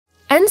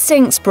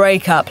NSYNC's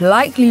breakup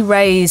likely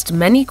raised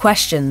many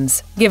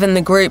questions. Given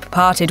the group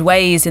parted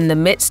ways in the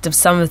midst of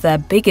some of their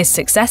biggest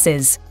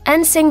successes,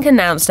 NSYNC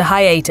announced a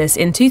hiatus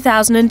in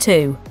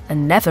 2002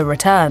 and never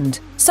returned.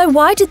 So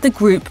why did the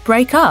group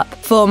break up?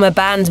 Former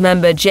band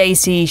member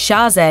JC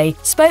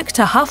Chasez spoke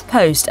to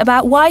HuffPost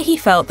about why he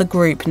felt the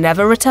group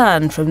never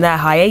returned from their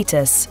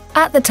hiatus.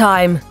 At the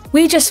time,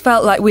 we just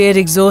felt like we had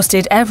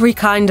exhausted every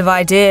kind of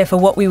idea for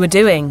what we were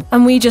doing,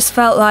 and we just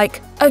felt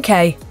like,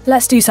 okay,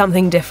 let's do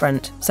something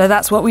different. So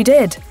that's what we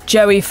did.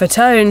 Joey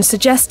Fatone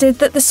suggested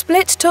that the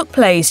split took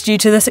place due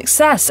to the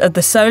success of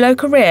the solo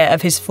career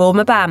of his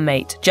former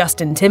bandmate,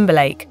 Justin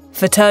Timberlake.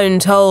 Fatone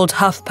told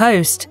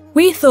HuffPost,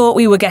 "We thought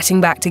we were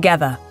getting back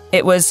together.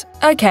 It was,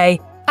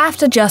 okay,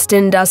 after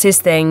Justin does his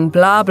thing,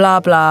 blah blah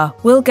blah,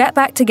 we'll get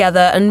back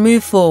together and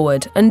move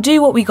forward and do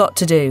what we got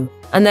to do."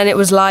 And then it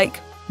was like,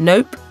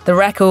 nope, the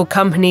record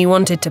company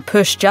wanted to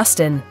push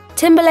Justin.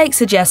 Timberlake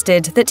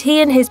suggested that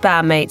he and his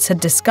bandmates had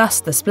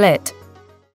discussed the split.